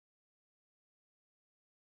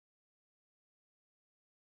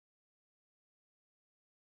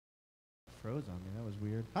froze on me. That was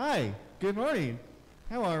weird. Hi, good morning.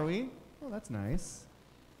 How are we? Oh, that's nice.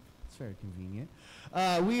 It's very convenient.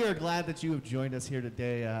 We are glad that you have joined us here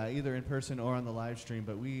today, either in person or on the live stream,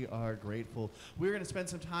 but we are grateful. We're going to spend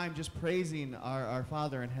some time just praising our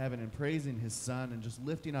Father in heaven and praising his Son and just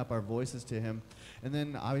lifting up our voices to him. And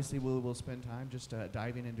then obviously we'll spend time just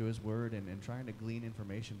diving into his word and trying to glean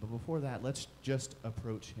information. But before that, let's just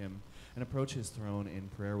approach him and approach his throne in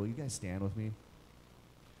prayer. Will you guys stand with me?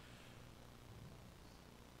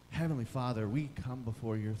 Heavenly Father, we come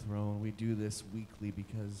before your throne. We do this weekly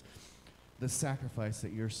because the sacrifice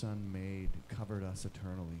that your Son made covered us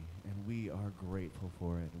eternally, and we are grateful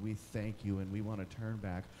for it. We thank you, and we want to turn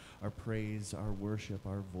back our praise, our worship,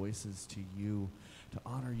 our voices to you, to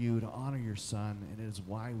honor your Son, and it is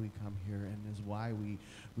why we come here, and it is why we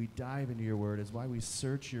dive into your word. It is why we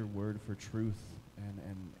search your word for truth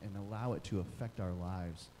and allow it to affect our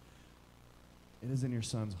lives. It is in your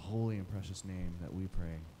Son's holy and precious name that we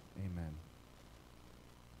pray. Amen.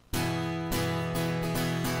 We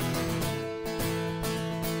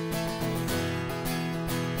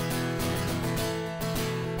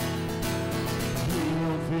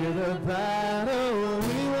won't fear the battle,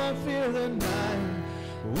 we won't fear the night.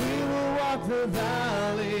 We will walk the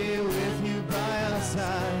valley with you by our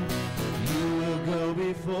side. You will go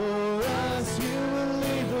before us, you will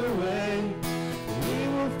lead the way. We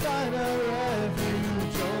will find our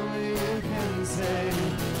refuge, only you can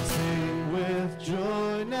save. Sing with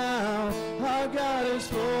joy now, our God is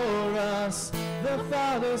for us. The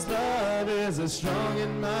Father's love is a strong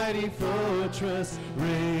and mighty fortress.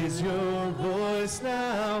 Raise your voice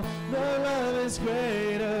now, the love is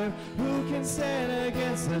greater. Who can stand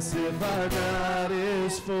against us if our God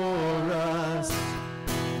is for us?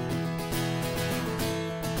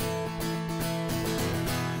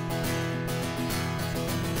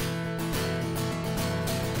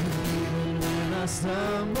 I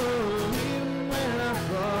stumble, even when I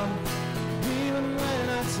fall, even when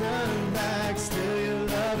I turn back, still your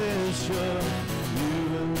love is sure. You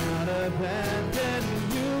will not abandon,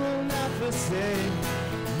 you will not forsake.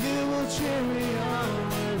 You will cheer me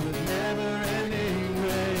onward with never-ending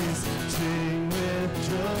grace. Sing with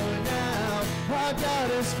joy now, our God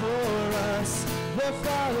is for us. The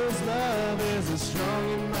Father's love is a strong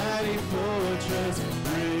and mighty fortress.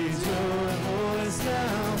 Raise your voice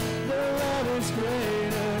now, the love is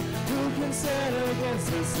greater. Who can stand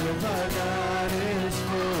against us if our God is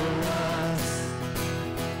for us?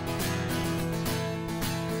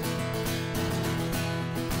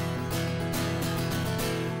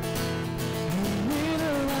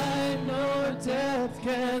 Neither height nor depth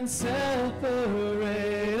can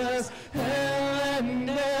separate us. Hell and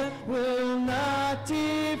death will not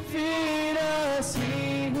defeat us.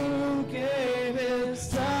 He who gave his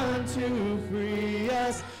Son to free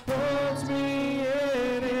us holds me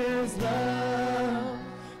in his love.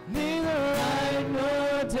 Neither height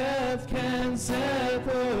nor depth can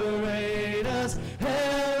separate us.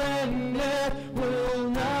 Hell and death will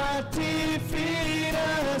not defeat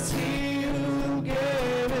us. He who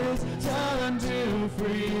gave his Son to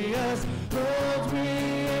free us holds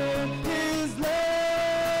me in his love.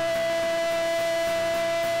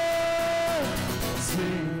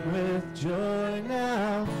 Sing with joy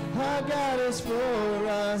now, our God is for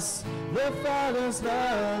us. The Father's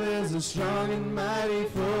love is a strong and mighty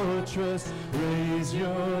fortress. Raise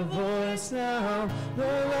your voice now, the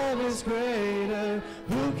love is greater.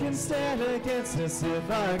 Who can stand against us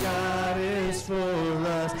if our God is for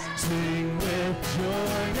us? Sing with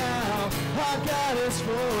joy now, our God is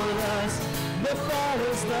for us. The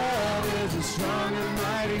Father's love is a strong and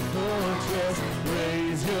mighty fortress.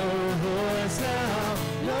 Raise your voice now,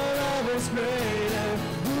 your love is greater.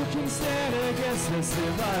 Who can stand against us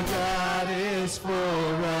if our God is for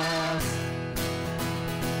us?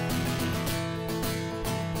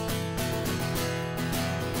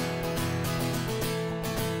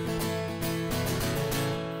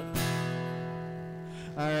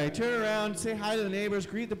 All right, turn around, say hi to the neighbors,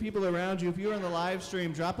 greet the people around you. If you're on the live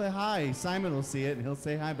stream, drop a hi. Simon will see it and he'll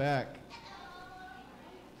say hi back.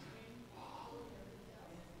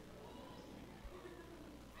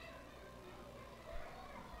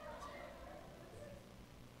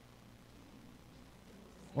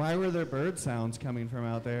 Why were there bird sounds coming from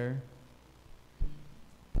out there?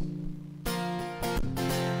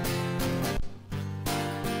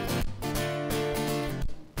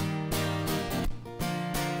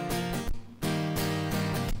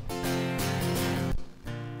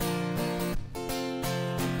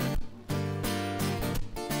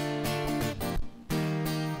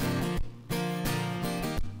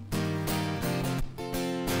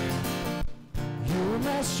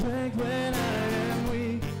 Strength when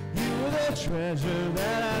treasure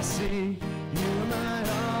that I see. You are my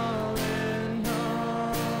all in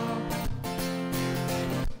all.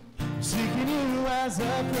 Seeking you as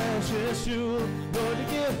a precious jewel, Lord, to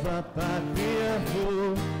give up I'd be a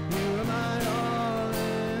fool. You are my all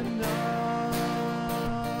in all.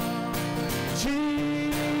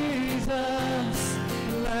 Jesus,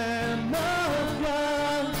 Lamb of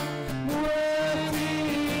God, worthy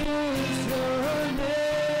is your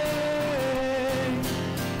name.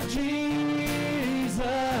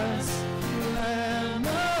 Jesus, Lamb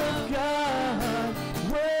of God,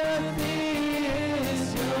 worthy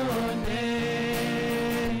is your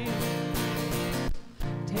name.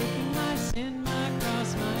 Taking my sin, my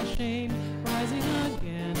cross, my shame, rising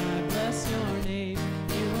again, I bless your name.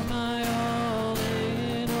 You are my all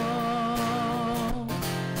in all.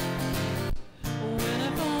 When I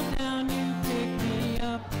fall down, you pick me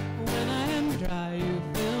up. When I am dry, you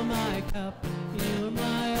fill my cup. You are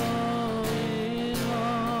my all in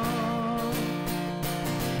all.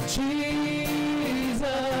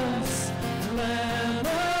 Jesus, Lamb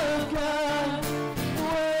of God,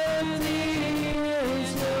 worthy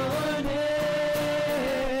is your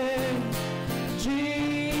name.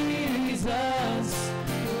 Jesus,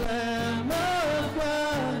 Lamb of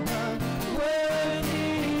God,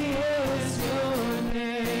 worthy is your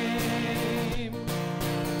name.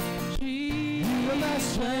 You are my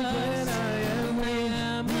strength when I am weak. You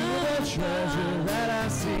are the treasure that I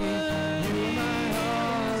see. You are my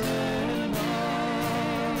all in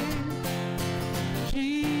all.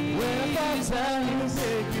 When I fall down, you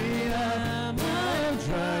pick me up. When I am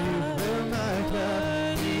dry, you fill my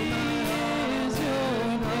cup. You are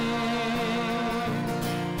my all in all.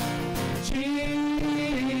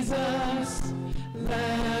 Jesus,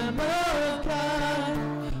 Lamb of God,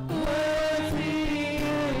 worthy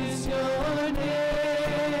is your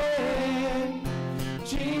name.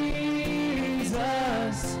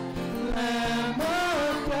 Jesus, Lamb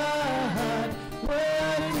of God,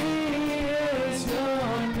 worthy is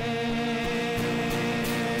your name.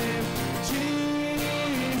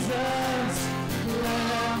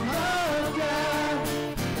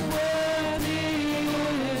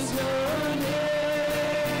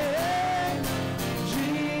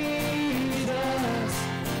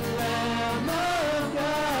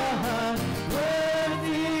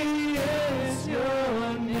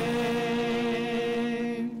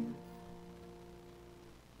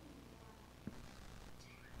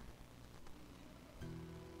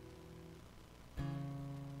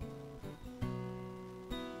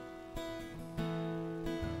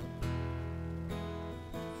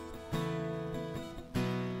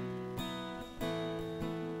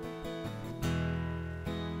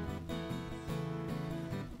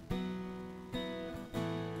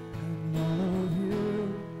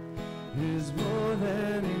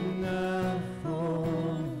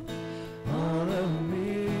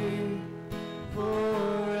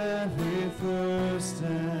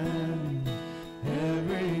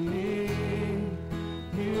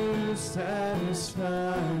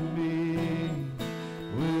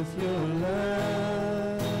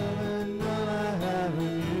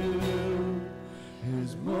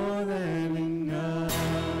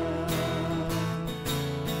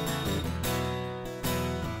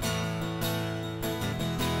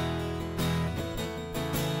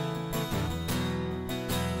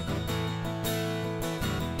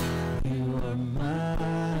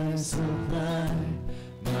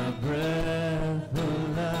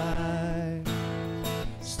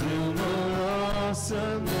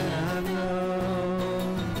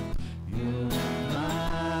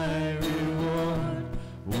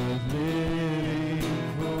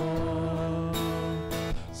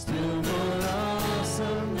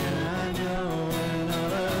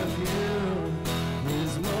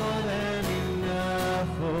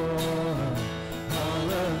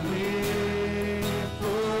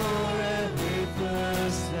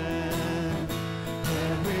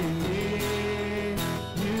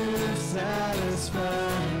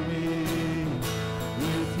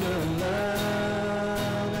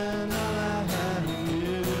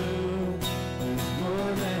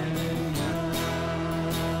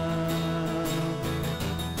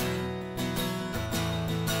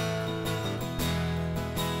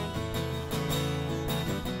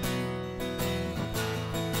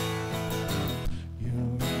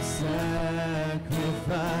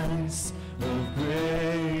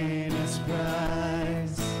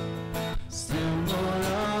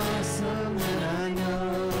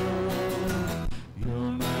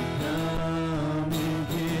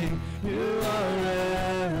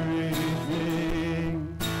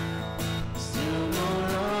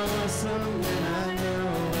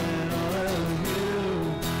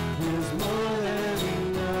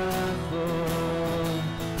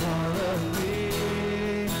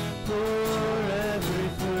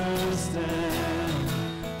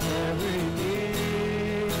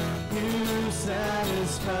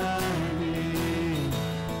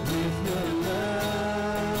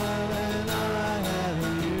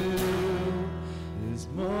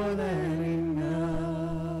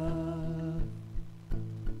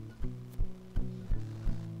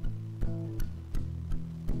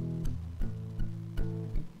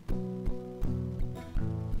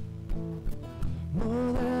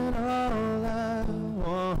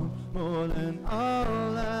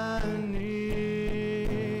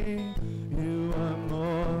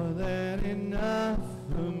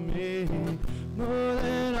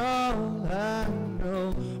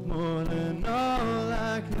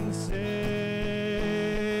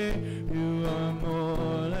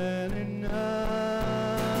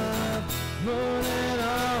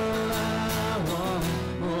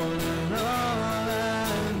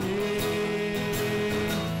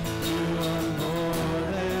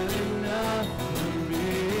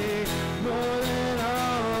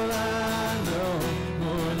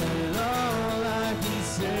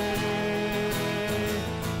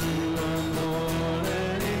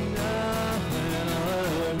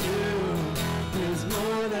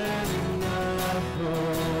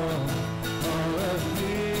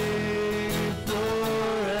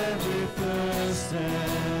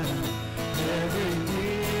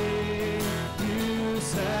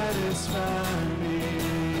 satisfy me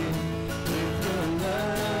with your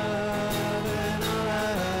love, and all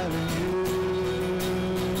I have in you,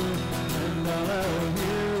 and all of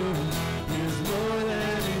you is more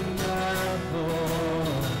than enough for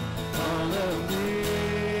all of me,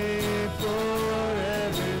 for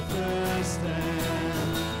every thirst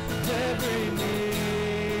and every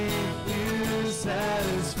need. You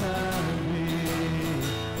satisfy me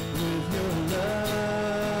with your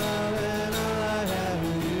love, and all I have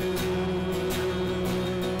in you,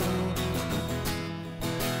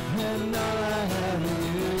 and all I have in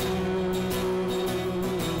you,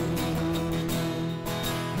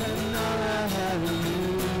 and all I have in you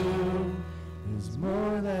is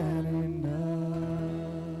more than enough.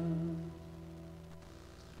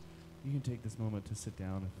 You can take this moment to sit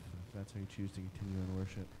down if that's how you choose to continue in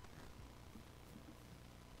worship.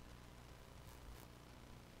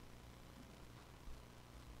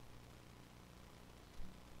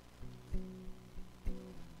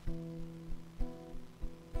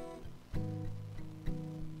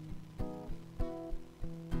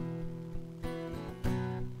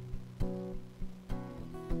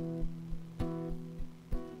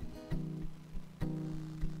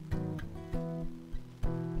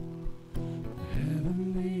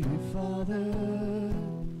 Heavenly Father,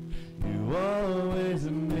 you always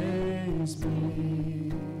amaze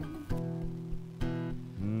me.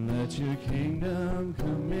 Let your kingdom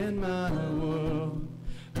come in my world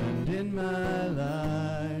and in my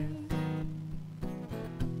life.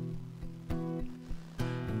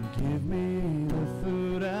 And give me the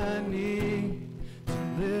food I need to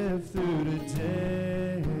live through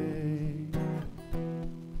today.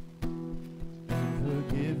 And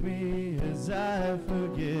forgive me as I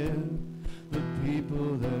forgive the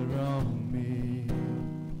people that wrong me.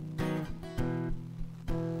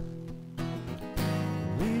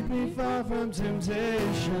 Lead me far from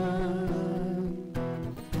temptation,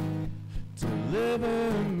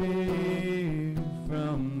 deliver me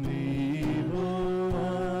from the evil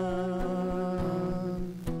one.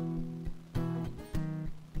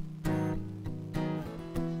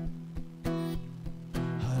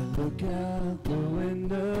 I look out the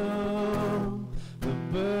window, the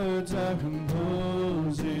birds are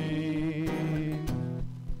composing,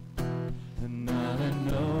 and not a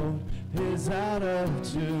note is out of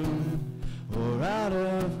tune or out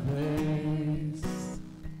of place.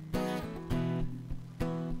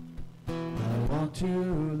 I walk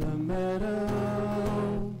to the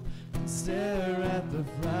meadow and stare at the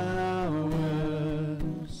flowers,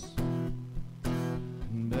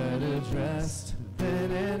 better dressed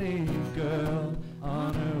than any girl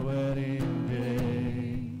on her wedding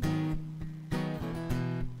day.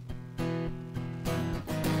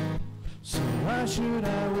 So why should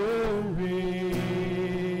I worry?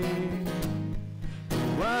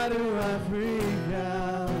 Why do I freak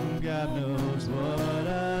out? God knows what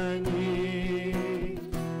I need.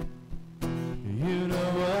 You know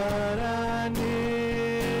what I need.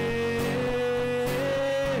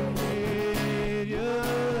 Your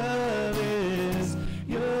love is,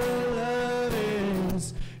 your love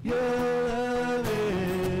is, your love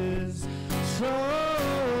is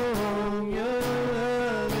strong. Your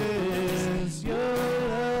love is, your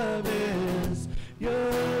love is, your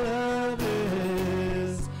love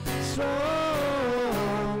is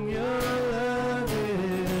strong. Your love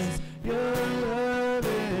is, your love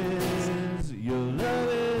is, your love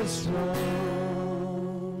is strong.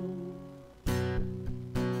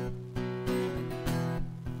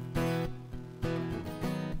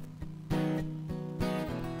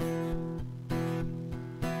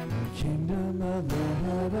 The kingdom of the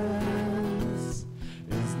heavens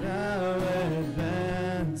is now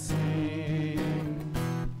advancing.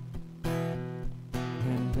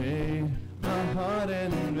 Invade my heart,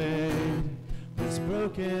 and invade this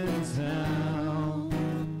broken town.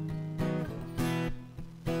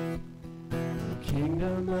 The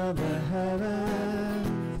kingdom of the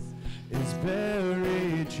heavens is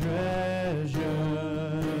buried treasure.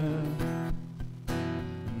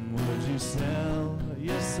 Would you sell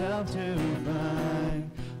yourself to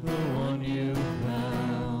find the one you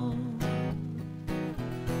found?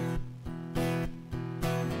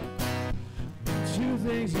 Two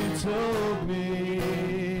things you told me: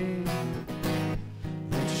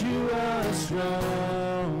 that you are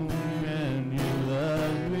strong and you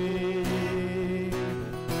love me.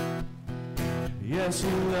 Yes, you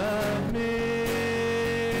love me.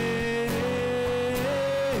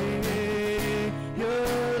 Your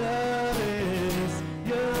love is,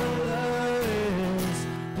 your love is,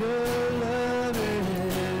 your love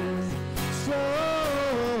is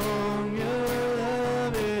strong. Your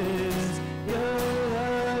love is, your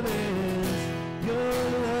love is.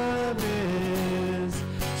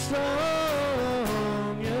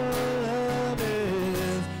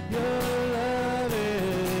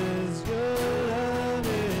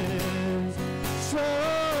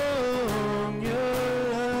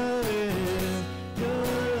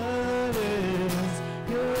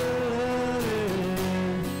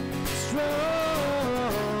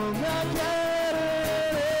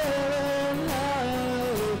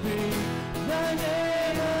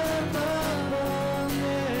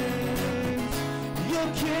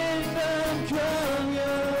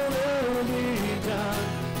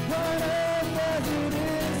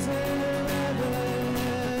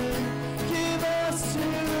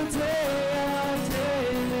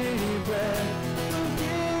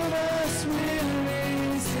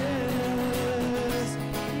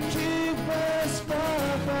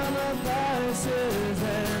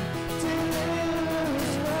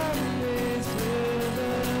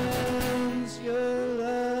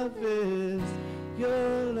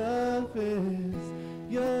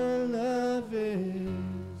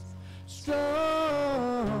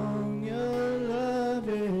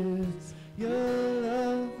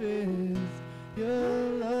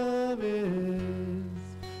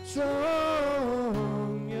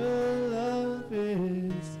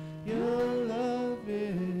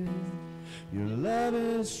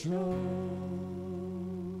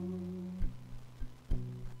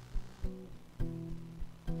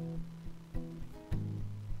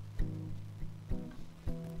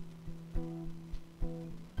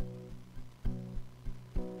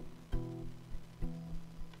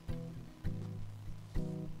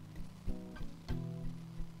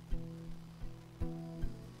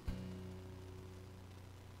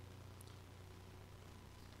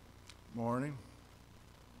 morning.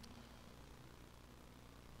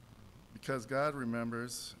 Because God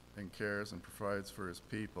remembers and cares and provides for his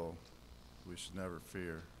people, we should never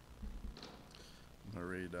fear. I'm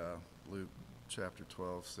going to read Luke chapter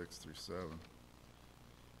 12, 6 through 7.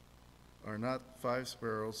 Are not 5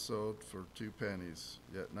 sparrows sold for 2 pennies,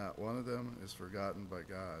 yet not one of them is forgotten by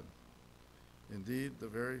God? Indeed, the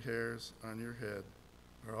very hairs on your head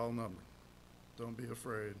are all numbered. Don't be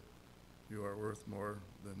afraid. You are worth more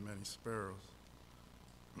than many sparrows.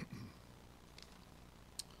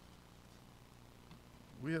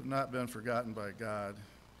 We have not been forgotten by God.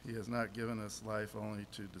 He has not given us life only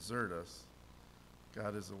to desert us.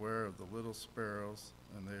 God is aware of the little sparrows,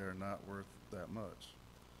 and they are not worth that much.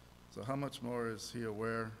 So how much more is he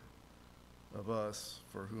aware of us,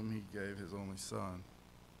 for whom he gave his only Son?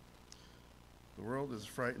 The world is a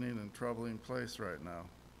frightening and troubling place right now.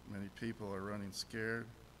 Many people are running scared,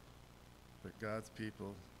 but God's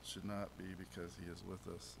people should not be, because he is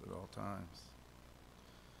with us at all times.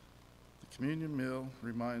 The communion meal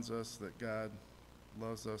reminds us that God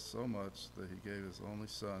loves us so much that he gave his only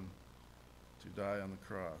Son to die on the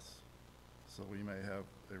cross, so we may have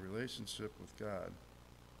a relationship with God.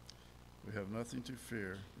 We have nothing to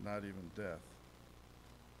fear, not even death.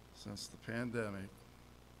 Since the pandemic,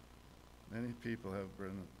 many people have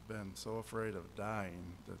been so afraid of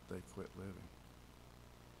dying that they quit living.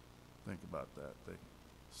 Think about that. They're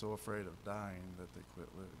so afraid of dying that they quit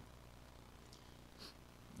living.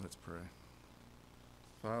 Let's pray.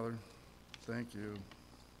 Father, thank you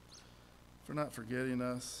for not forgetting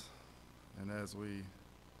us. And as we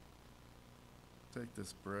take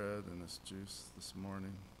this bread and this juice this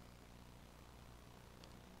morning,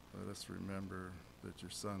 let us remember that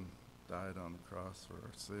your Son died on the cross for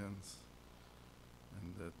our sins,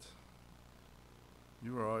 and that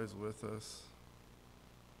you are always with us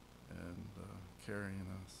and carrying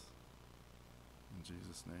us. In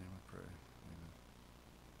Jesus' name I pray. Amen.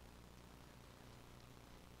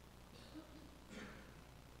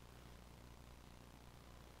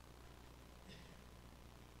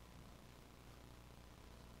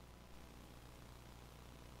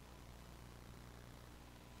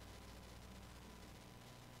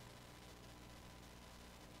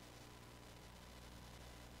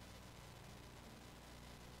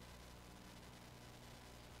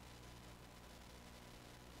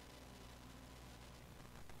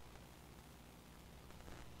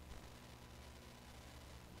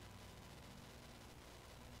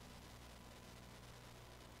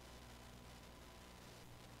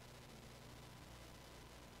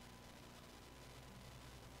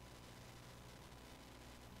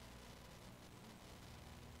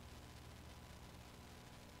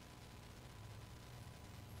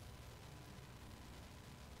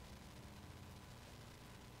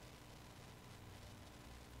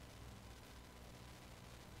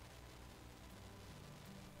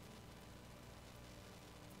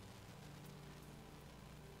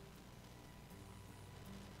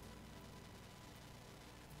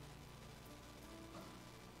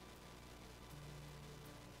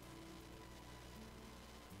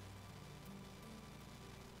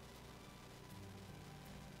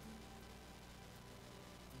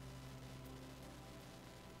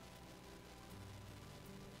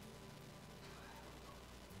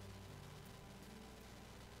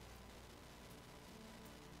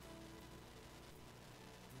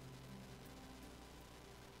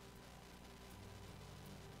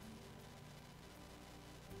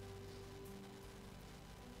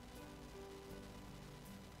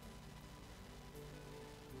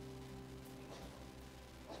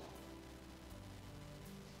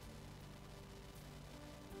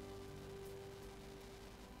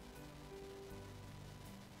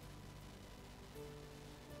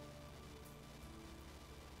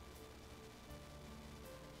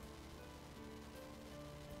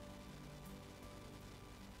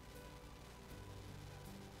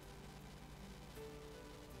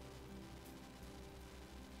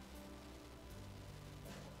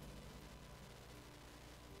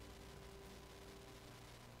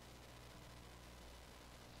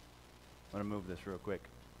 I'm going to move this real quick.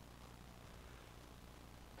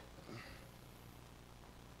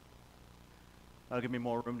 That'll give me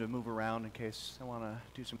more room to move around in case I want to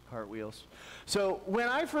do some cartwheels. So when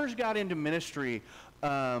I first got into ministry,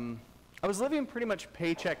 I was living pretty much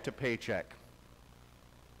paycheck to paycheck.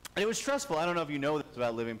 And it was stressful. I don't know if you know this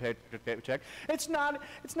about living paycheck to paycheck. It's not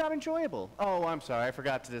enjoyable. Oh, I'm sorry. I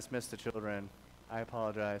forgot to dismiss the children. I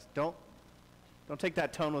apologize. Don't take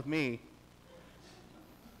that tone with me.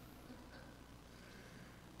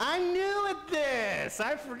 I knew at this.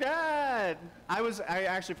 I forgot. I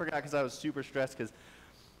actually forgot because I was super stressed because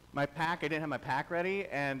my pack, I didn't have my pack ready,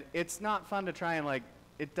 and it's not fun to try and like,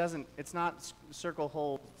 it's not circle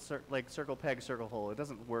hole, like circle peg, circle hole. It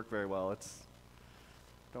doesn't work very well.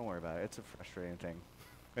 Don't worry about it. It's a frustrating thing.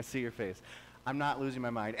 I see your face. I'm not losing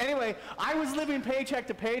my mind. Anyway, I was living paycheck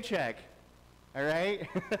to paycheck, all right?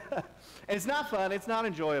 And it's not fun. It's not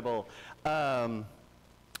enjoyable.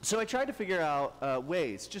 So I tried to figure out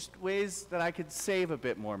ways that I could save a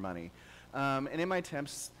bit more money. And in my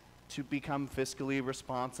attempts to become fiscally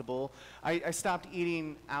responsible, I stopped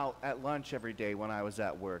eating out at lunch every day when I was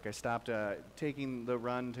at work. I stopped taking the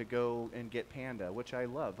run to go and get Panda, which I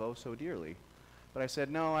love oh so dearly. But I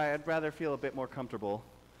said, no, I'd rather feel a bit more comfortable.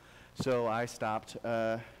 So I stopped.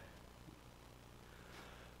 I'm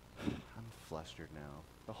flustered now.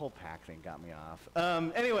 The whole pack thing got me off.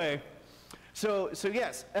 Anyway, so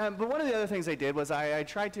yes. But one of the other things I did was I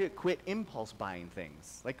tried to quit impulse buying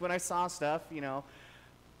things. Like when I saw stuff, you know,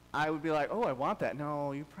 I would be like, oh, I want that.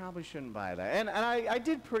 No, you probably shouldn't buy that. And I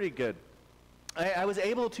did pretty good. I was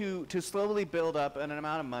able to slowly build up an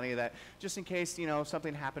amount of money that just in case, you know,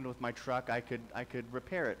 something happened with my truck, I could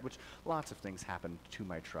repair it, which lots of things happened to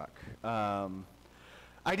my truck.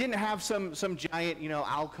 I didn't have some giant, you know,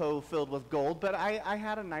 alcove filled with gold, but I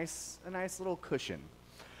had a nice little cushion.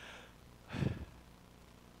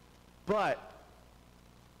 But,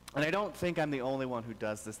 and I don't think I'm the only one who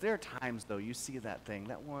does this. There are times, though, you see that thing,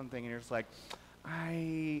 that one thing, and you're just like,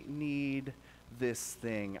 I need this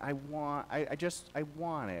thing. I want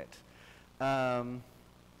it. And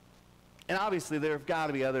obviously, there have got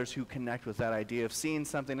to be others who connect with that idea of seeing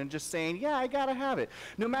something and just saying, yeah, I got to have it.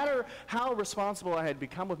 No matter how responsible I had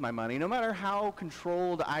become with my money, no matter how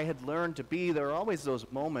controlled I had learned to be, there are always those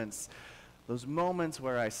moments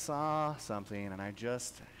where I saw something and I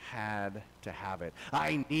just had to have it.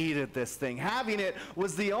 I needed this thing. Having it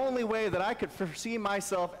was the only way that I could foresee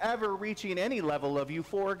myself ever reaching any level of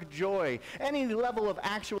euphoric joy, any level of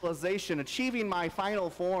actualization, achieving my final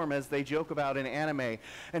form, as they joke about in anime.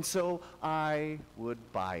 And so I would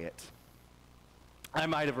buy it. I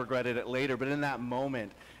might have regretted it later, but in that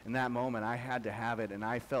moment, I had to have it, and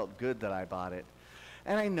I felt good that I bought it.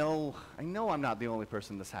 And I know I'm not the only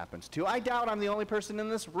person this happens to. I doubt I'm the only person in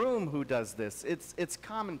this room who does this. It's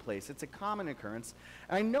commonplace. It's a common occurrence.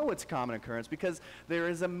 And I know it's a common occurrence because there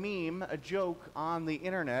is a meme, a joke on the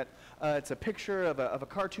internet. It's a picture of a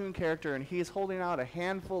cartoon character, and he's holding out a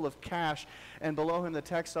handful of cash, and below him the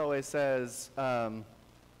text always says,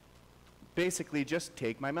 basically, just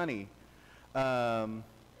take my money. I'm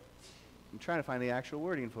trying to find the actual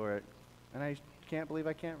wording for it, and I can't believe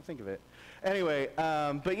I can't think of it. Anyway,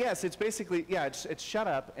 but yes, it's basically, yeah, it's shut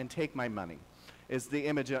up and take my money is the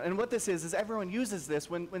image. And what this is everyone uses this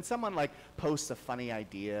when someone like posts a funny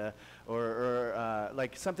idea or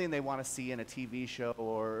like something they want to see in a TV show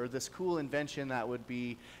or this cool invention that would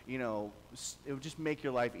be, you know, it would just make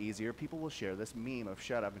your life easier. People will share this meme of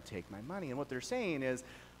shut up and take my money. And what they're saying is,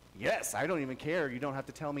 yes, I don't even care. You don't have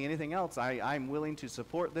to tell me anything else. I'm willing to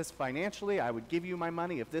support this financially. I would give you my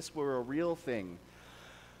money if this were a real thing.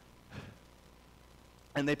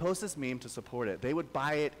 And they post this meme to support it. They would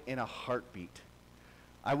buy it in a heartbeat.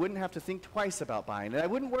 I wouldn't have to think twice about buying it. I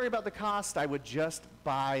wouldn't worry about the cost. I would just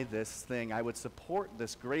buy this thing. I would support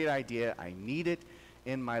this great idea. I need it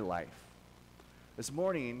in my life. This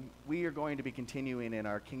morning, we are going to be continuing in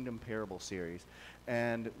our Kingdom Parable series.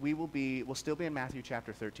 And we'll still be in Matthew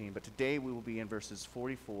chapter 13, but today we will be in verses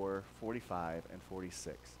 44, 45, and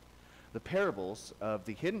 46. The parables of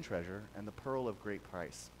the hidden treasure and the pearl of great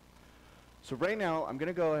price. So right now, I'm going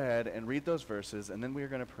to go ahead and read those verses, and then we are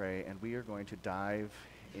going to pray, and we are going to dive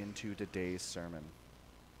into today's sermon.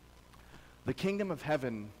 The kingdom of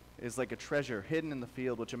heaven is like a treasure hidden in the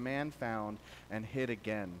field, which a man found and hid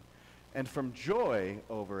again. And from joy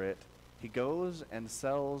over it, he goes and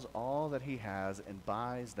sells all that he has and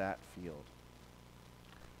buys that field.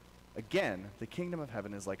 Again, the kingdom of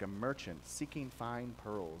heaven is like a merchant seeking fine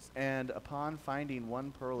pearls, and upon finding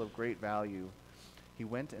one pearl of great value, he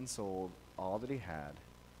went and sold all that he had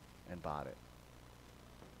and bought it.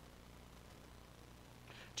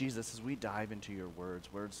 Jesus, as we dive into your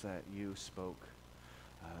words that you spoke,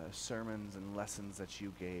 sermons and lessons that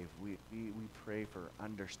you gave, we pray for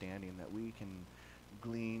understanding, that we can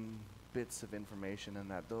glean bits of information and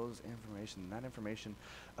that that information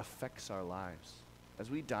affects our lives. As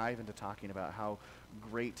we dive into talking about how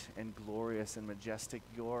great and glorious and majestic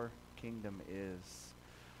your kingdom is,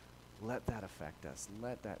 let that affect us.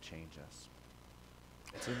 Let that change us.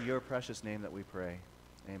 It's in your precious name that we pray.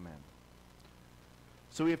 Amen.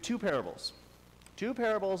 So we have two parables. Two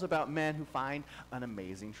parables about men who find an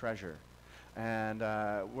amazing treasure. And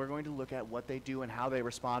we're going to look at what they do and how they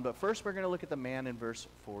respond. But first, we're going to look at the man in verse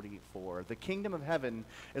 44. The kingdom of heaven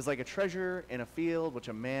is like a treasure in a field which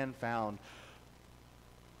a man found.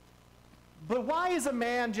 But why is a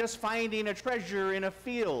man just finding a treasure in a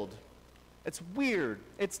field? It's weird.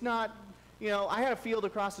 It's not, I had a field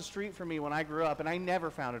across the street from me when I grew up, and I never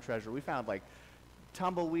found a treasure. We found like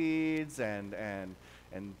tumbleweeds and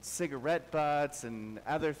cigarette butts and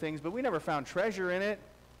other things, but we never found treasure in it.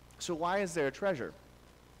 So why is there a treasure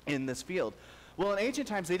in this field? Well, in ancient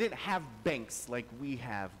times, they didn't have banks like we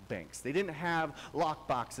have banks. They didn't have lock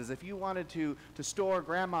boxes. If you wanted to store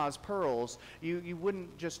grandma's pearls, you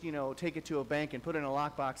wouldn't just, take it to a bank and put it in a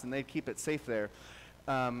lock box and they'd keep it safe there.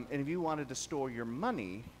 And if you wanted to store your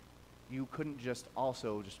money, you couldn't just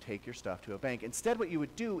take your stuff to a bank. Instead, what you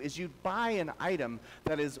would do is you'd buy an item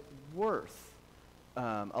that is worth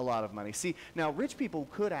a lot of money. See, now rich people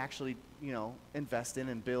could actually, invest in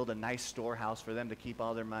and build a nice storehouse for them to keep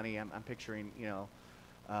all their money. I'm picturing,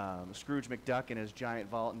 Scrooge McDuck in his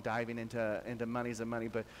giant vault and diving into monies and money,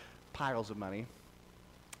 but piles of money.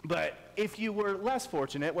 But if you were less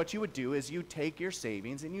fortunate, what you would do is you'd take your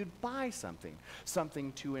savings and you'd buy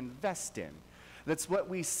something to invest in. That's what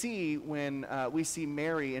we see when we see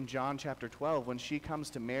Mary in John chapter 12. When she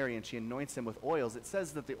comes to Mary and she anoints him with oils, it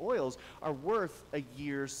says that the oils are worth a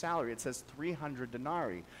year's salary. It says 300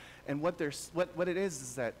 denarii. And what it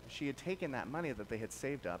is that she had taken that money that they had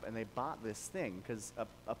saved up and they bought this thing, because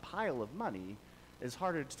a pile of money is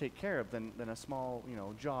harder to take care of than a small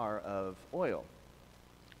jar of oil.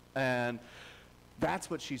 And that's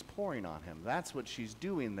what she's pouring on him. That's what she's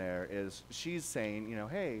doing there, is she's saying,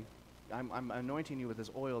 hey, I'm anointing you with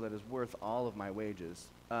this oil that is worth all of my wages.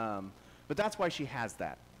 But that's why she has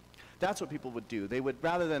that. That's what people would do. They would,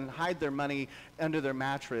 rather than hide their money under their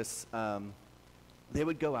mattress, they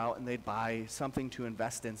would go out and they'd buy something to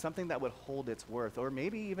invest in, something that would hold its worth, or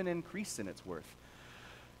maybe even increase in its worth.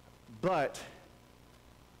 But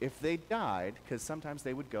if they died, because sometimes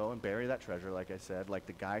they would go and bury that treasure, like I said, like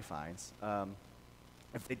the guy finds,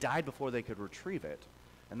 if they died before they could retrieve it,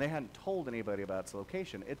 and they hadn't told anybody about its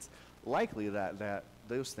location, it's likely that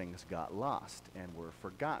those things got lost and were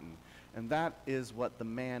forgotten. And that is what the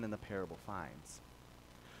man in the parable finds.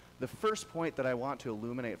 The first point that I want to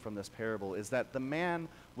illuminate from this parable is that the man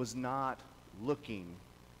was not looking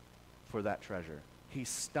for that treasure. He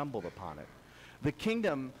stumbled upon it. The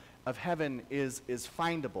kingdom of heaven is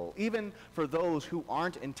findable, even for those who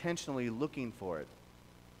aren't intentionally looking for it.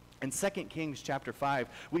 In 2 Kings chapter 5,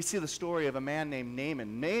 we see the story of a man named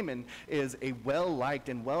Naaman. Naaman is a well-liked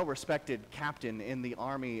and well-respected captain in the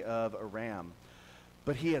army of Aram,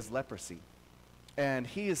 but he has leprosy. And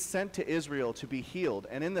he is sent to Israel to be healed.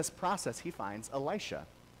 And in this process, he finds Elisha.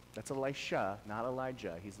 That's Elisha, not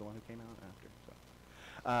Elijah. He's the one who came out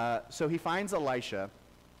after. So he finds Elisha,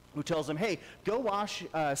 who tells him, hey, go wash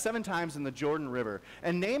 7 times in the Jordan River.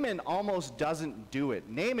 And Naaman almost doesn't do it.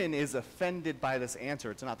 Naaman is offended by this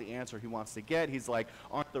answer. It's not the answer he wants to get. He's like,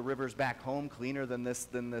 aren't the rivers back home cleaner than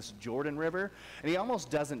this Jordan River? And he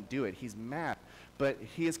almost doesn't do it. He's mad. But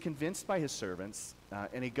he is convinced by his servants,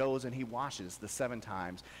 and he goes and he washes the 7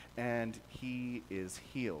 times, and he is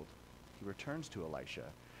healed. He returns to Elisha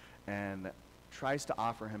and tries to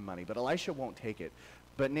offer him money, but Elisha won't take it.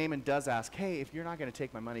 But Naaman does ask, hey, if you're not going to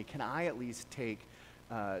take my money, can I at least take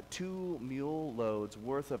 2 mule loads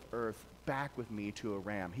worth of earth back with me to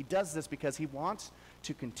Aram? He does this because he wants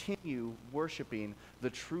to continue worshiping the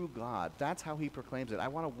true God. That's how he proclaims it. I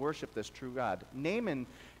want to worship this true God. Naaman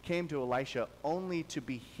came to Elisha only to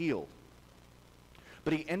be healed.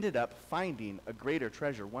 But he ended up finding a greater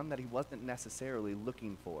treasure, one that he wasn't necessarily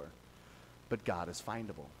looking for. But God is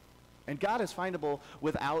findable. And God is findable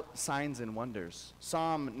without signs and wonders.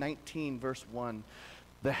 Psalm 19, verse 1,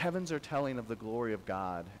 the heavens are telling of the glory of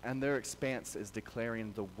God, and their expanse is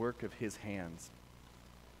declaring the work of his hands.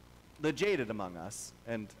 The jaded among us,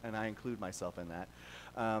 and I include myself in that,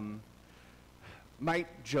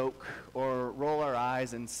 might joke or roll our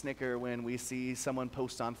eyes and snicker when we see someone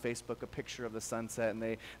post on Facebook a picture of the sunset,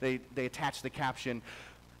 and they attach the caption,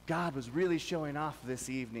 God was really showing off this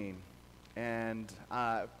evening. And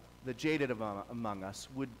the jaded among us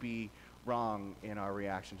would be wrong in our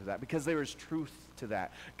reaction to that, because there is truth to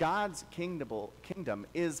that. God's kingdom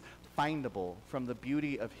is findable from the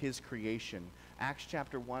beauty of his creation. Acts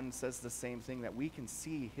chapter 1 says the same thing, that we can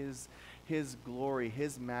see his glory,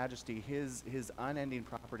 his majesty, his unending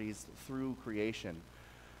properties through creation.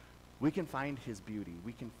 We can find his beauty.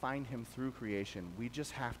 We can find him through creation. We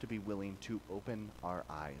just have to be willing to open our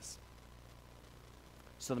eyes.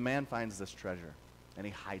 So the man finds this treasure, and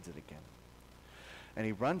he hides it again. And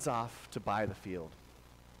he runs off to buy the field.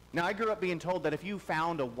 Now, I grew up being told that if you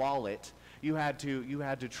found a wallet, you had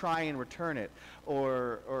to try and return it,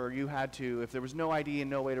 or you had to, if there was no ID and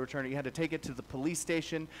no way to return it, you had to take it to the police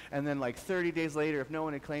station, and then like 30 days later, if no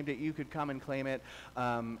one had claimed it, you could come and claim it.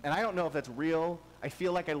 And I don't know if that's real. I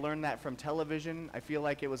feel like I learned that from television. I feel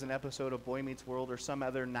like it was an episode of Boy Meets World or some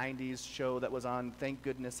other 90s show that was on Thank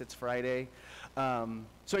Goodness It's Friday.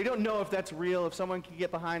 So I don't know if that's real. If someone can get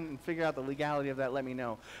behind and figure out the legality of that, let me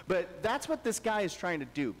know. But that's what this guy is trying to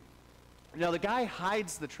do. Now, the guy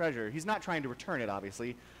hides the treasure. He's not trying to return it,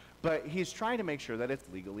 obviously, but he's trying to make sure that it's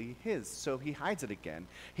legally his. So he hides it again.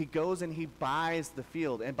 He goes and he buys the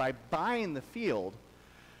field. And by buying the field,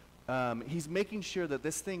 he's making sure that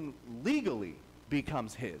this thing legally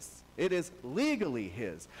becomes his. It is legally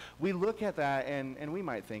his. We look at that and we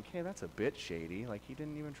might think, hey, that's a bit shady. Like, he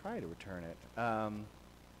didn't even try to return it.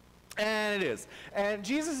 And it is. And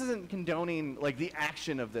Jesus isn't condoning, like, the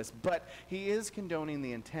action of this, but he is condoning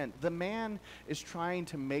the intent. The man is trying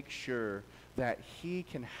to make sure that he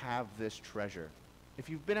can have this treasure. If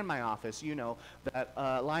you've been in my office, you know that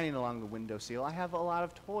lining along the windowsill, I have a lot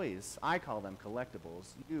of toys. I call them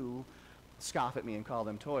collectibles. You scoff at me and call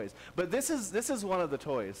them toys. But this is one of the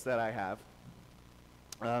toys that I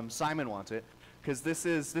have. Simon wants it, because this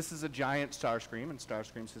is a giant Starscream, and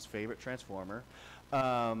Starscream's his favorite Transformer.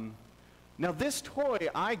 Now, this toy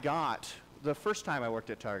I got the first time I worked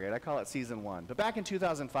at Target. I call it Season 1. But back in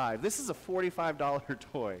 2005, this is a $45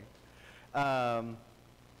 toy. But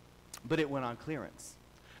it went on clearance.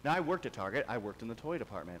 Now, I worked at Target. I worked in the toy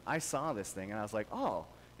department. I saw this thing, and I was like, oh,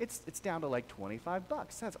 it's down to like 25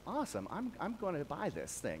 bucks. That's awesome. I'm going to buy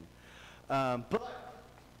this thing. But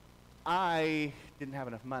I didn't have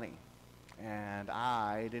enough money, and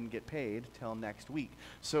I didn't get paid till next week.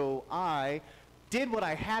 So I did what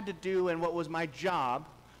I had to do and what was my job.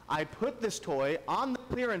 I put this toy on the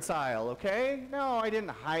clearance aisle, okay? No, I didn't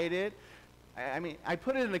hide it. I mean, I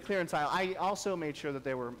put it in the clearance aisle. I also made sure that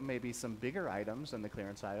there were maybe some bigger items in the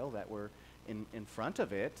clearance aisle that were in front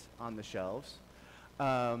of it on the shelves.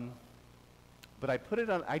 But I put it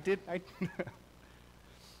on,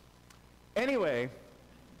 Anyway,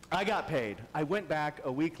 I got paid. I went back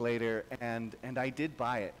a week later, and I did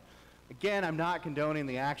buy it. Again, I'm not condoning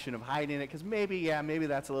the action of hiding it, because maybe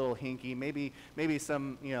that's a little hinky. Maybe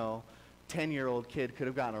some, 10-year-old kid could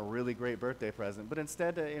have gotten a really great birthday present. But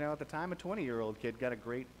instead, at the time, a 20-year-old kid got a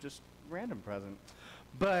great, just random present.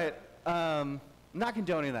 But not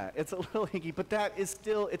condoning that. It's a little hinky, but it's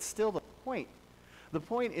still the point. The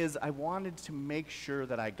point is, I wanted to make sure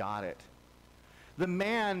that I got it. The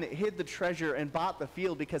man hid the treasure and bought the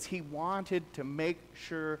field because he wanted to make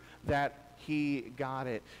sure that he got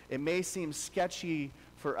it. It may seem sketchy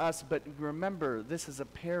for us, but remember, this is a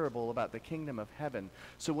parable about the kingdom of heaven.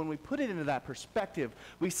 So when we put it into that perspective,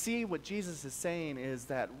 we see what Jesus is saying is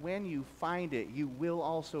that when you find it, you will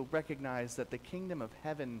also recognize that the kingdom of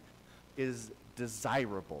heaven is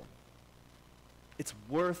desirable. It's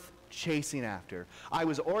worth chasing after. I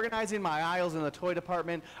was organizing my aisles in the toy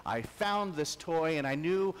department. I found this toy, and I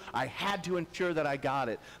knew I had to ensure that I got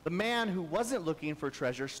it. The man who wasn't looking for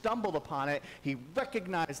treasure stumbled upon it. He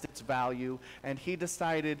recognized its value, and he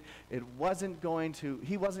decided he wasn't going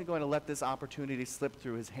to let this opportunity slip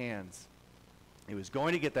through his hands. He was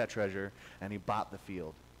going to get that treasure, and he bought the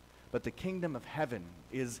field. But the kingdom of heaven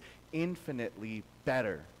is infinitely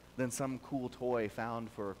better than some cool toy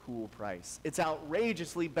found for a cool price. It's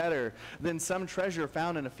outrageously better than some treasure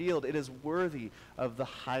found in a field. It is worthy of the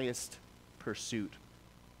highest pursuit.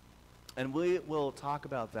 And we will talk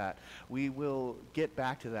about that. We will get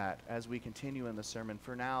back to that as we continue in the sermon.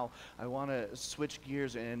 For now, I want to switch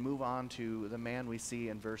gears and move on to the man we see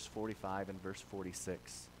in verse 45 and verse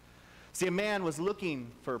 46. See, a man was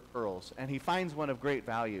looking for pearls, and he finds one of great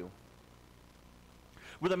value.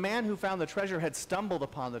 Where the man who found the treasure had stumbled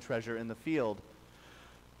upon the treasure in the field,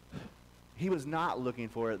 he was not looking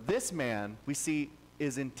for it. This man, we see,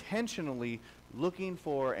 is intentionally looking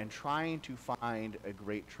for and trying to find a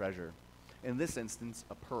great treasure. In this instance,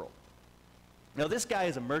 a pearl. Now, this guy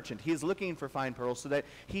is a merchant. He is looking for fine pearls so that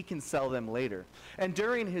he can sell them later. And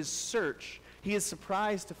during his search, he is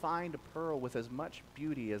surprised to find a pearl with as much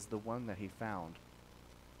beauty as the one that he found.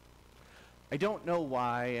 I don't know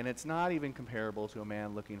why, and it's not even comparable to a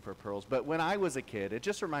man looking for pearls, but when I was a kid, it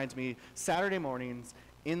just reminds me, Saturday mornings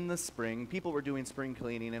in the spring, people were doing spring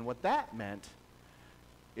cleaning, and what that meant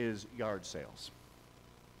is yard sales.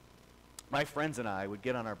 My friends and I would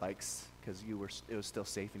get on our bikes, because it was still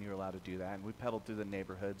safe and you were allowed to do that, and we pedaled through the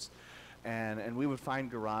neighborhoods, and we would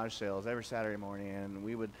find garage sales every Saturday morning, and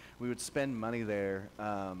we would spend money there,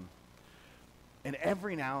 and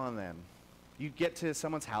every now and then, you'd get to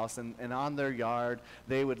someone's house, and on their yard,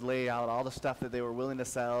 they would lay out all the stuff that they were willing to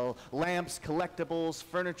sell: lamps, collectibles,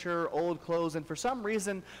 furniture, old clothes. And for some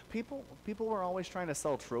reason, people were always trying to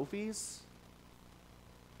sell trophies.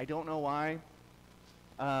 I don't know why.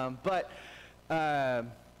 But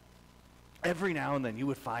every now and then you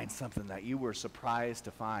would find something that you were surprised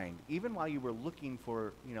to find. Even while you were looking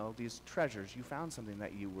for, these treasures, you found something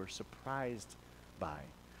that you were surprised by.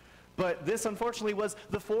 But this, unfortunately, was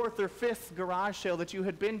the 4th or 5th garage sale that you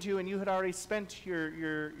had been to, and you had already spent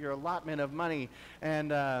your allotment of money,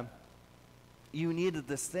 and you needed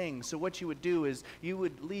this thing. So what you would do is you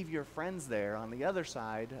would leave your friends there on the other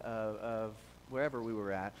side of wherever we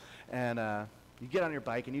were at, and you'd get on your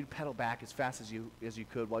bike and you'd pedal back as fast as you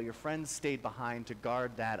could while your friends stayed behind to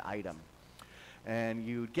guard that item. And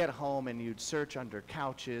you'd get home and you'd search under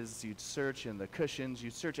couches, you'd search in the cushions,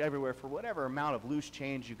 you'd search everywhere for whatever amount of loose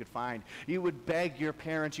change you could find. You would beg your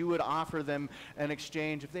parents, you would offer them an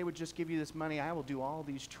exchange. If they would just give you this money, I will do all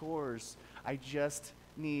these chores. I just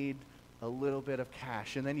need a little bit of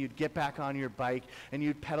cash. And then you'd get back on your bike and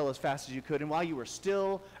you'd pedal as fast as you could. And while you were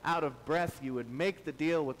still out of breath, you would make the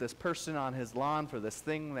deal with this person on his lawn for this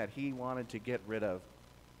thing that he wanted to get rid of.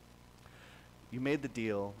 You made the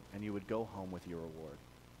deal, and you would go home with your reward.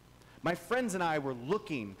 My friends and I were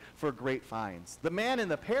looking for great finds. The man in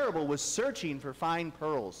the parable was searching for fine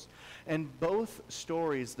pearls. In both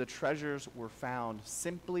stories, the treasures were found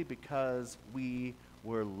simply because we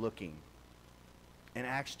were looking. In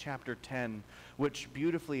Acts chapter 10, which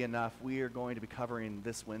beautifully enough we are going to be covering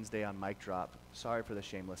this Wednesday on Mic Drop. Sorry for the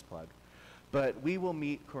shameless plug. But we will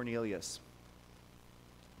meet Cornelius.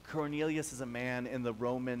 Cornelius is a man in the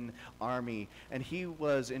Roman army, and he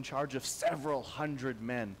was in charge of several hundred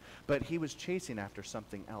men, but he was chasing after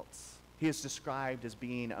something else. He is described as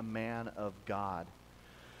being a man of God.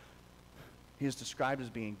 He is described as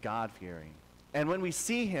being God-fearing. And when we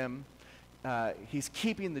see him, he's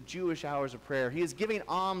keeping the Jewish hours of prayer. He is giving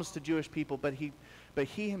alms to Jewish people, but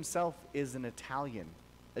he himself is an Italian,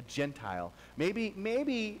 a Gentile.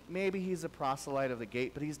 Maybe he's a proselyte of the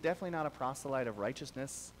gate, but he's definitely not a proselyte of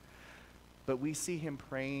righteousness. But we see him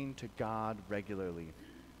praying to God regularly.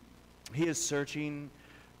 He is searching,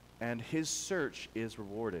 and his search is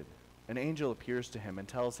rewarded. An angel appears to him and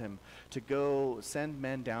tells him to go send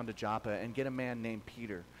men down to Joppa and get a man named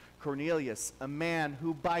Peter. Cornelius, a man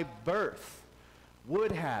who by birth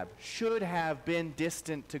should have been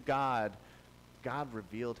distant to God, God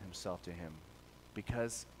revealed himself to him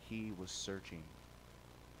because he was searching.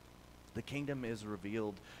 The kingdom is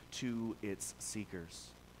revealed to its seekers.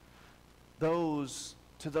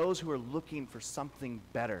 To those who are looking for something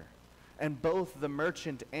better. And both the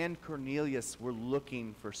merchant and Cornelius were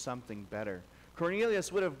looking for something better.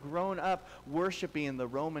 Cornelius would have grown up worshiping the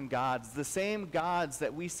Roman gods, the same gods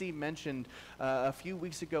that we see mentioned a few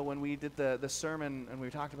weeks ago when we did the sermon, and we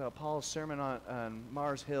talked about Paul's sermon on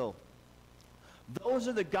Mars Hill. Those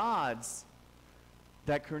are the gods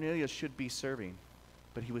that Cornelius should be serving.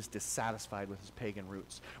 But he was dissatisfied with his pagan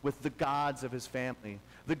roots, with the gods of his family,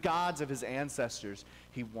 the gods of his ancestors.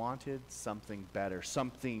 He wanted something better,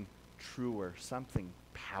 something truer, something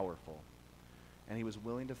powerful. And he was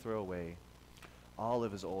willing to throw away all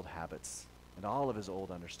of his old habits and all of his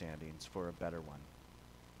old understandings for a better one.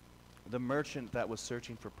 The merchant that was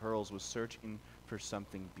searching for pearls was searching for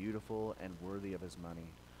something beautiful and worthy of his money.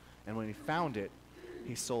 And when he found it,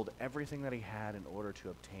 he sold everything that he had in order to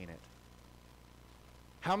obtain it.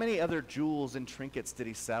 How many other jewels and trinkets did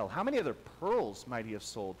he sell? How many other pearls might he have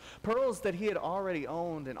sold? Pearls that he had already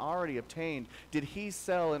owned and already obtained, did he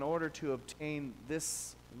sell in order to obtain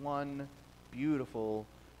this one beautiful,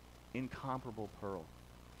 incomparable pearl?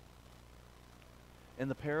 In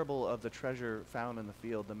the parable of the treasure found in the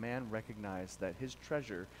field, the man recognized that his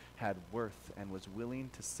treasure had worth and was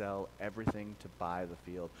willing to sell everything to buy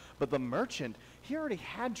the field. But the merchant, he already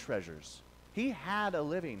had treasures. He had a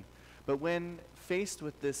living. But when faced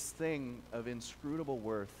with this thing of inscrutable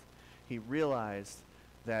worth, he realized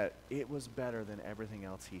that it was better than everything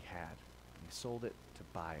else he had. He sold it to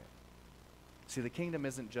buy it. See, the kingdom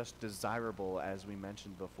isn't just desirable, as we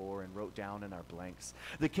mentioned before and wrote down in our blanks.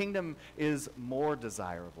 The kingdom is more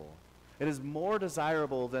desirable. It is more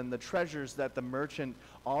desirable than the treasures that the merchant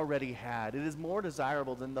already had. It is more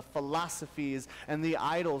desirable than the philosophies and the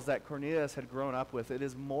idols that Cornelius had grown up with. It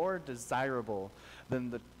is more desirable than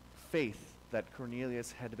the faith that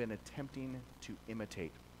Cornelius had been attempting to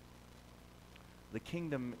imitate. The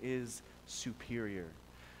kingdom is superior.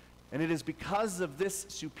 And it is because of this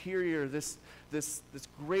superior, this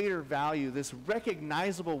greater value, this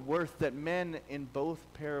recognizable worth that men in both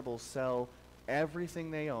parables sell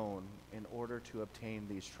everything they own in order to obtain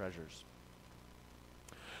these treasures.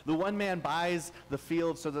 The one man buys the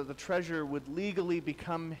field so that the treasure would legally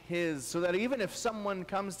become his, so that even if someone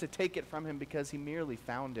comes to take it from him because he merely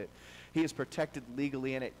found it, he is protected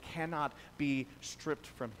legally and it cannot be stripped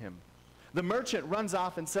from him. The merchant runs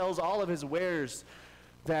off and sells all of his wares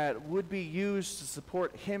that would be used to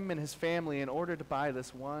support him and his family in order to buy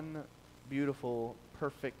this one beautiful,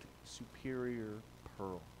 perfect, superior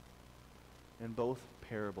pearl. In both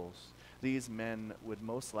parables, these men would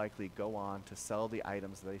most likely go on to sell the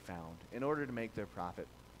items they found in order to make their profit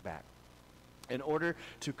back, in order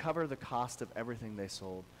to cover the cost of everything they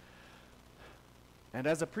sold. And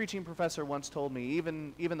as a preaching professor once told me,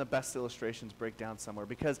 even the best illustrations break down somewhere,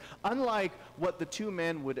 because unlike what the two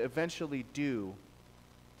men would eventually do,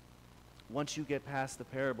 once you get past the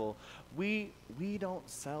parable, we don't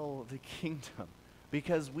sell the kingdom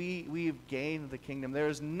because we've gained the kingdom. There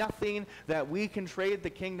is nothing that we can trade the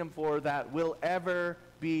kingdom for that will ever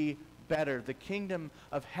be better. The kingdom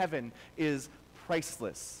of heaven is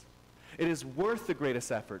priceless. It is worth the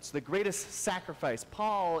greatest efforts, the greatest sacrifice.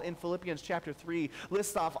 Paul in Philippians chapter 3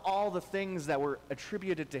 lists off all the things that were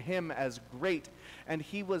attributed to him as great. And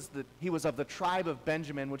he was of the tribe of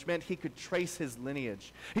Benjamin, which meant he could trace his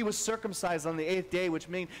lineage. He was circumcised on the 8th day, which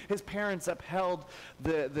meant his parents upheld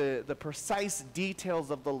the precise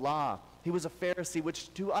details of the law. He was a Pharisee,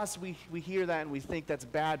 which to us, we hear that and we think that's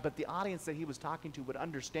bad, but the audience that he was talking to would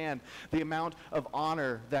understand the amount of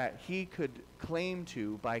honor that he could claim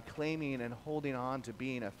to by claiming and holding on to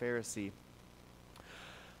being a Pharisee.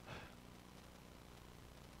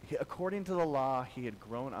 According to the law, he had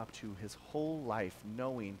grown up to his whole life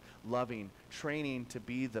knowing, loving, training to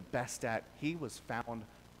be the best at. He was found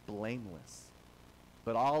blameless.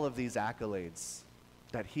 But all of these accolades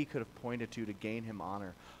that he could have pointed to gain him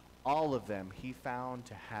honor, all of them he found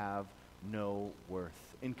to have no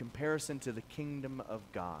worth in comparison to the kingdom of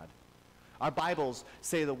God. Our Bibles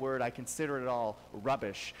say the word, I consider it all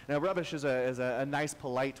rubbish. Now, rubbish is a nice,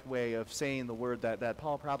 polite way of saying the word that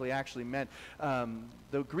Paul probably actually meant.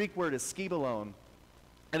 The Greek word is skibalone,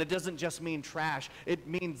 and it doesn't just mean trash. It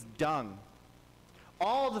means dung.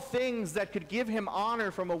 All the things that could give him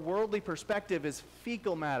honor from a worldly perspective is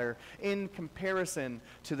fecal matter in comparison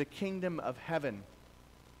to the kingdom of heaven.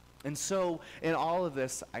 And so, in all of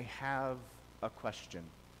this, I have a question.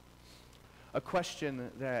 A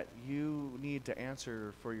question that you need to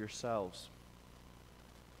answer for yourselves.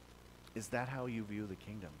 Is that how you view the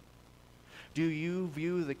kingdom? Do you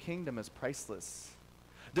view the kingdom as priceless?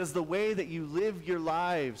 Does the way that you live your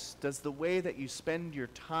lives, does the way that you spend your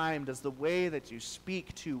time, does the way that you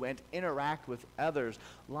speak to and interact with others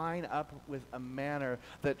line up with a manner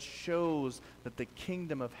that shows that the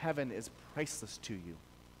kingdom of heaven is priceless to you?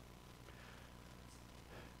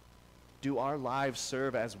 Do our lives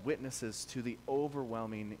serve as witnesses to the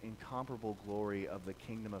overwhelming, incomparable glory of the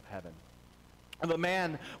kingdom of heaven? If a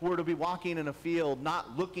man were to be walking in a field,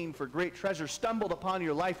 not looking for great treasure, stumbled upon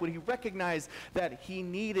your life, would he recognize that he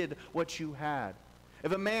needed what you had?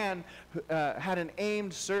 If a man had an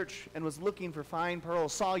aimed search and was looking for fine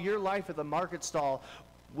pearls, saw your life at the market stall,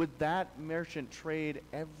 would that merchant trade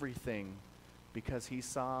everything because he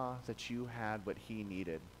saw that you had what he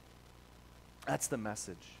needed? That's the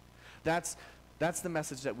message. That's the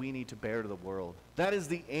message that we need to bear to the world. That is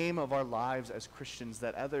the aim of our lives as Christians,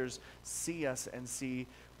 that others see us and see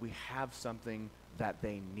we have something that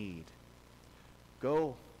they need.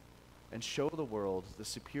 Go and show the world the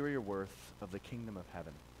superior worth of the kingdom of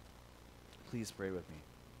heaven. Please pray with me.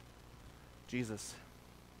 Jesus,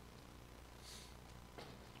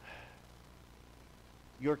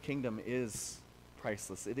 your kingdom is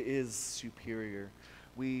priceless. It is superior.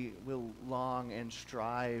 We will long and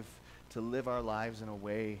strive to live our lives in a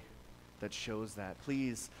way that shows that.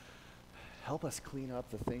 Please help us clean up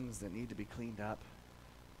the things that need to be cleaned up.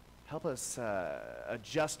 Help us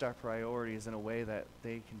adjust our priorities in a way that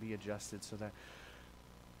they can be adjusted so that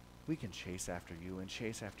we can chase after you and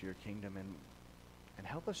chase after your kingdom, and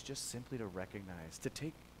help us just simply to recognize, to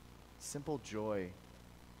take simple joy.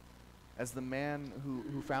 As the man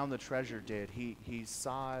who found the treasure did, he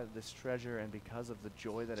saw this treasure, and because of the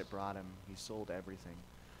joy that it brought him, he sold everything.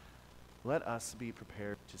 Let us be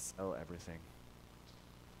prepared to sell everything.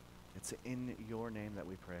 It's in your name that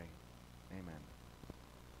we pray. Amen.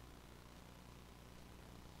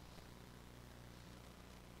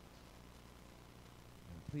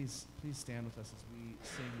 Please stand with us as we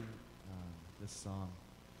sing this song.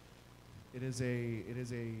 It is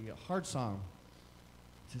a hard song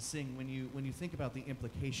to sing when you think about the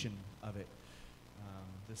implication of it.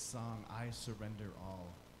 This song, I Surrender All.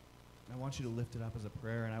 I want you to lift it up as a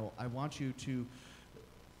prayer, and I want you to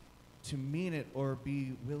mean it or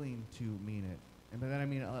be willing to mean it. And by that I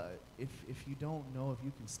mean, if you don't know if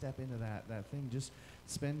you can step into that thing, just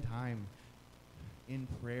spend time in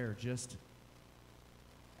prayer, just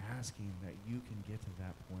asking that you can get to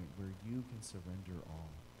that point where you can surrender all.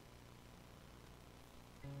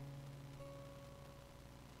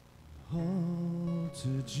 All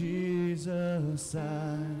to Jesus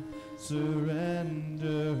I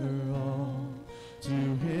surrender all. To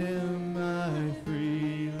him I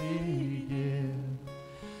freely give.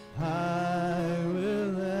 I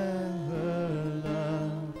will ever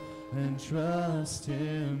love and trust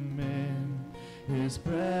him in his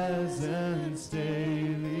presence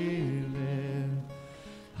daily live.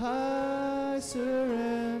 I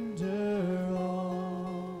surrender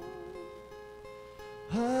all.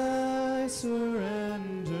 I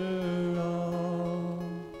surrender all.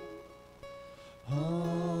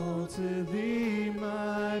 All to thee,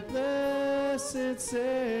 my blessed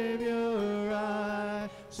Savior, I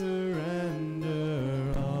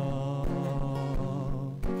surrender all.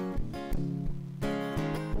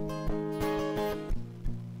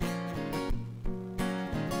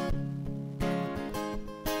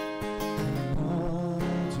 All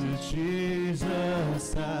to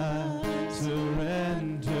Jesus I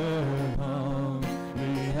surrender,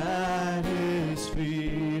 humbly at his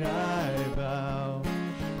feet I bow.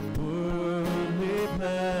 Worldly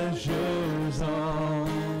pleasures all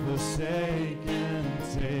forsaken,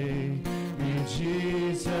 take me,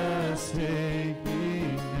 Jesus, take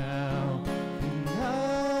me now. And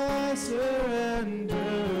I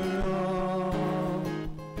surrender all.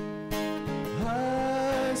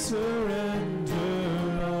 I surrender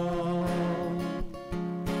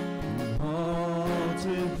all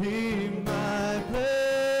to thee, my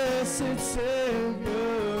blessed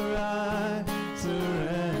Savior, I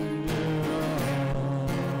surrender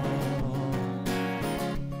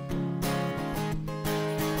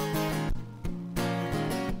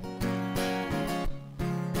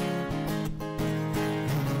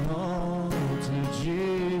all to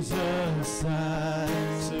Jesus I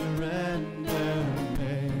surrender,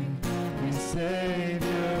 make me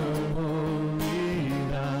Savior, wholly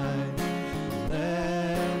thine.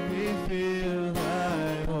 Let me feel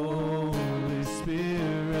thy Holy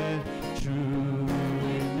Spirit,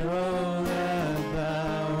 truly know that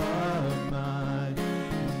thou art mine.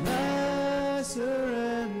 And I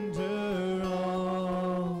surrender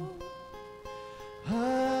all.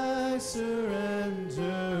 I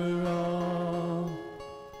surrender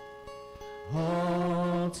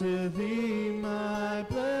all to thee, my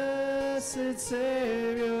blessed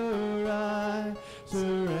Savior, I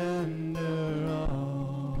surrender all.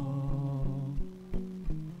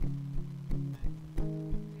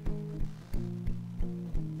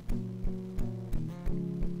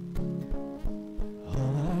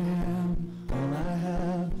 All I am, all I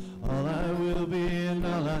have, all I will be, and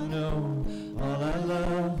all I know, all I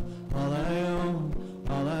love, all I own,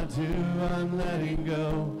 all I do, I'm letting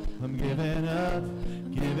go. I'm giving up,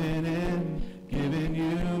 giving in, giving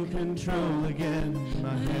you control again.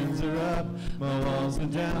 My hands are up, my walls are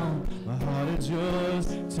down, my heart is yours,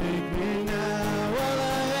 take me now. All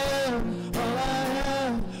I am, all I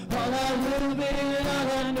have, all I will be, and all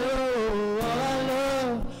I know, all I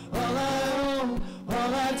love, all I own,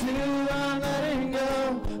 all I do, I'm letting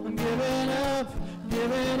go. I'm giving up,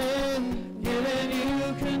 giving in, giving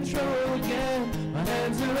you control again. My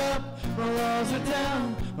hands are up, my walls are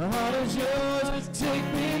down, my heart is yours, take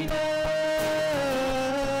me now.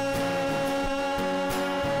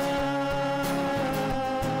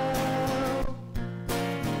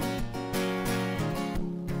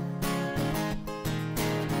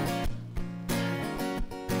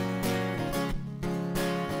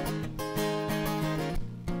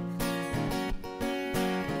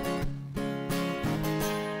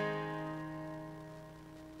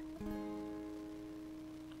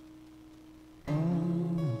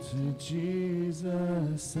 To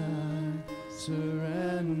Jesus I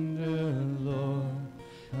surrender, Lord.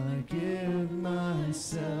 I give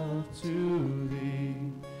myself to thee.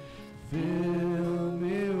 Fill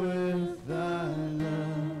me with thy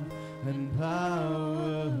love and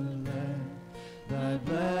power. Let thy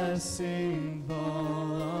blessing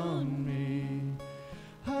fall on me.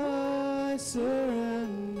 I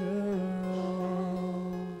surrender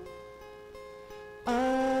all.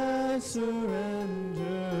 I surrender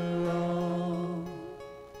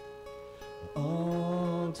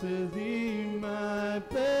all to thee, my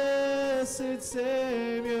blessed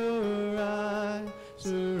Savior, I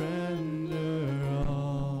surrender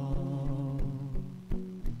all.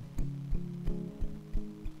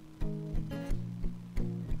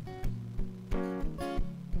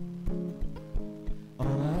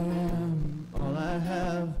 All I am, all I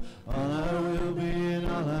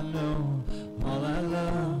know, all I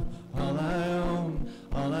love, all I own,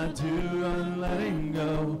 all I do, I'm letting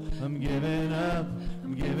go. I'm giving up,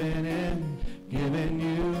 I'm giving in, giving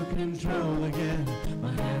you control again.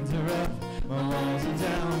 My hands are up, my walls are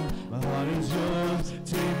down, my heart is yours,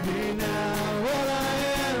 take me now. All I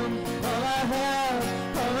am, all I have,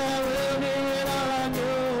 all I will be, and all I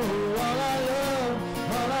know, all I love,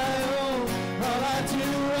 all I own, all I do,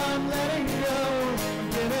 I'm letting go. I'm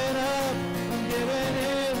giving up, I'm giving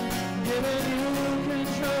in, giving you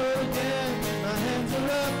control again. My hands are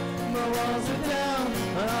up, my walls are down,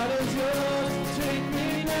 my heart is yours, take me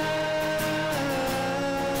now.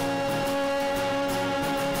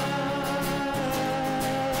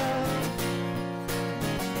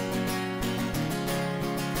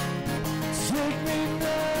 Take me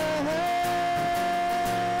now.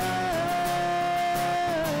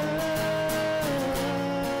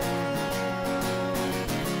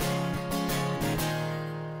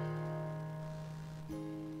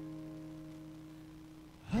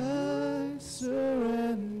 I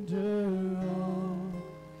surrender all.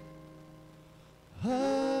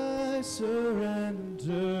 I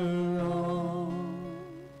surrender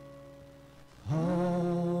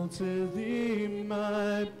all to thee,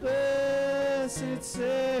 my blessed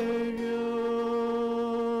Savior.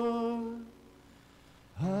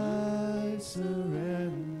 I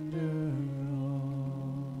surrender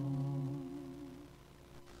all.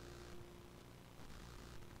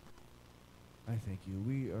 I thank you.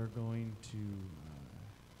 We are going to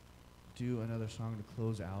do another song to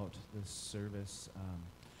close out this service.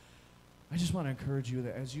 I just want to encourage you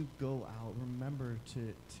that as you go out, remember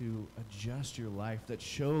to adjust your life. That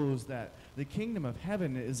shows that the kingdom of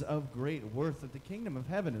heaven is of great worth, that the kingdom of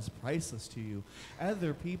heaven is priceless to you.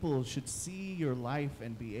 Other people should see your life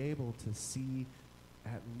and be able to see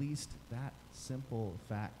at least that simple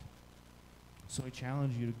fact. So I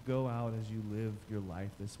challenge you to go out as you live your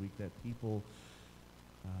life this week, that people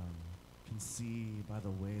can see by the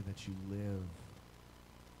way that you live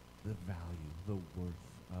the value, the worth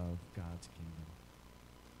of God's kingdom.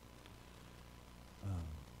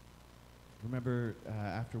 Remember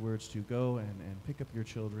afterwards to go and pick up your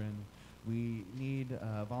children. We need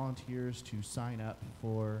volunteers to sign up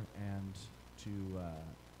for and to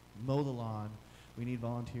mow the lawn. We need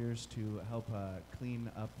volunteers to help clean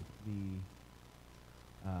up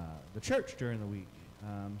the church during the week.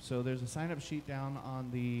 So there's a sign-up sheet down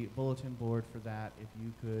on the bulletin board for that, if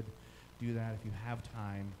you could do that if you have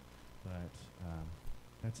time. But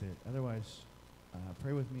that's it. Otherwise,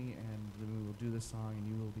 pray with me, and then we will do this song, and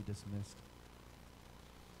you will be dismissed.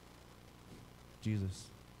 Jesus,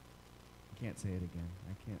 I can't say it again.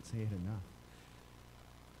 I can't say it enough.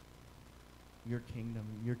 Your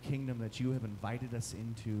kingdom that you have invited us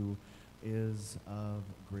into is of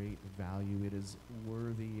great value. It is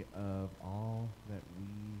worthy of all that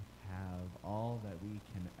we have, all that we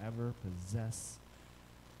can ever possess.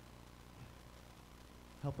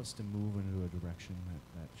 Help us to move into a direction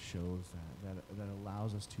that shows that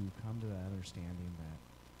allows us to come to that understanding that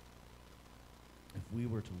if we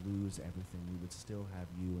were to lose everything, we would still have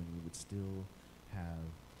you, and we would still have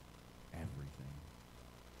everything.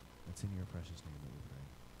 That's in your precious name that we pray.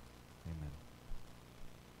 Amen.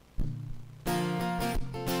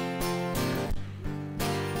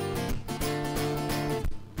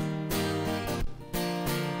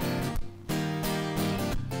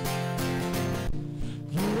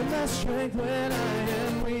 Strength when I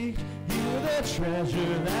am weak, you are the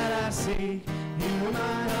treasure that I seek, you are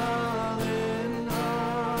my all in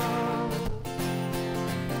all.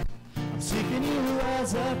 I'm seeking you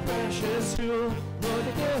as a precious tool, Lord,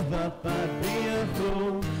 to give up I'd be a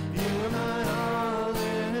fool, you are my all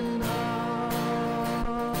in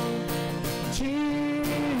all.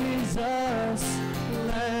 Jesus,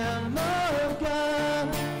 Lamb of God,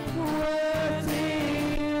 worthy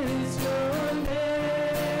is your name.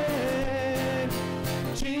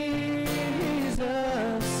 Jesus,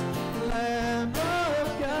 Lamb of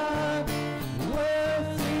God,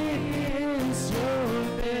 worthy is your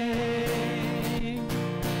name.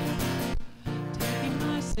 Taking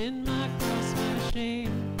my sin, my cross, my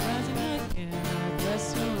shame,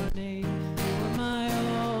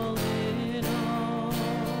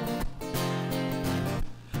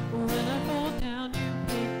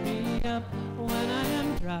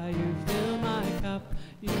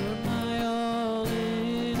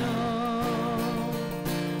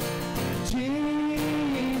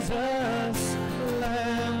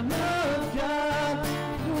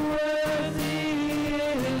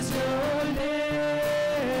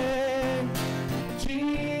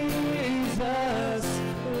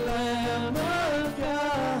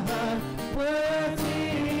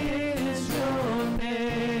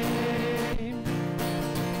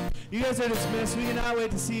 prayers are dismissed. We cannot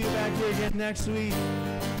wait to see you back here again next week.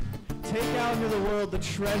 Take out into the world the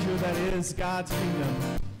treasure that is God's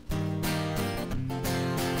kingdom.